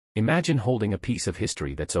Imagine holding a piece of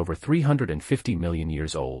history that's over 350 million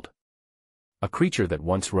years old. A creature that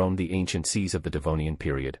once roamed the ancient seas of the Devonian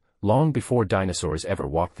period, long before dinosaurs ever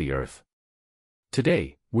walked the earth.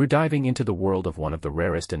 Today, we're diving into the world of one of the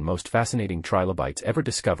rarest and most fascinating trilobites ever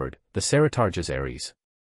discovered, the Ceratarges aries.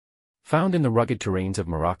 Found in the rugged terrains of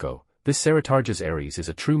Morocco, this Ceratarges aries is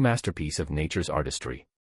a true masterpiece of nature's artistry.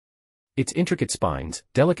 Its intricate spines,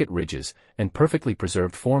 delicate ridges, and perfectly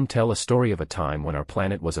preserved form tell a story of a time when our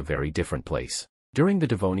planet was a very different place. During the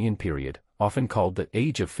Devonian period, often called the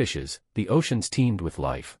Age of Fishes, the oceans teemed with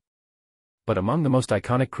life. But among the most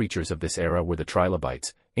iconic creatures of this era were the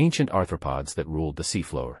trilobites, ancient arthropods that ruled the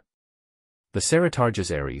seafloor. The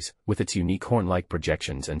Ceratarges aries, with its unique horn-like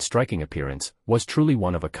projections and striking appearance, was truly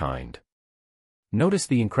one of a kind. Notice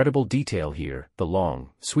the incredible detail here, the long,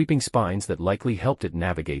 sweeping spines that likely helped it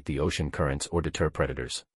navigate the ocean currents or deter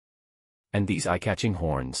predators. And these eye-catching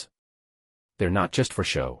horns. They're not just for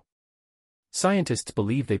show. Scientists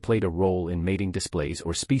believe they played a role in mating displays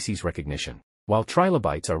or species recognition. While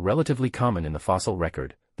trilobites are relatively common in the fossil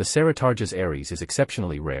record, the Ceratarges aries is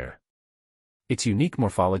exceptionally rare. Its unique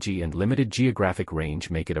morphology and limited geographic range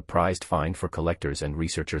make it a prized find for collectors and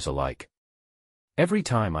researchers alike. Every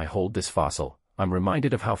time I hold this fossil, I'm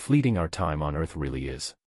reminded of how fleeting our time on Earth really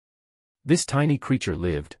is. This tiny creature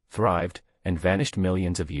lived, thrived, and vanished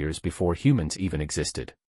millions of years before humans even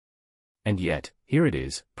existed. And yet, here it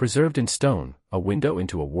is, preserved in stone, a window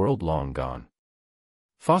into a world long gone.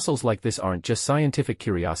 Fossils like this aren't just scientific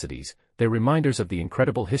curiosities, they're reminders of the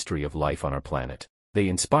incredible history of life on our planet. They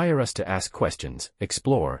inspire us to ask questions,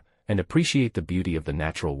 explore, and appreciate the beauty of the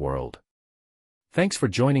natural world. Thanks for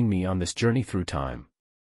joining me on this journey through time.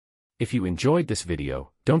 If you enjoyed this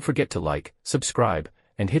video, don't forget to like, subscribe,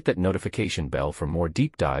 and hit that notification bell for more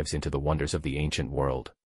deep dives into the wonders of the ancient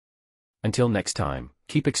world. Until next time,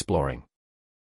 keep exploring.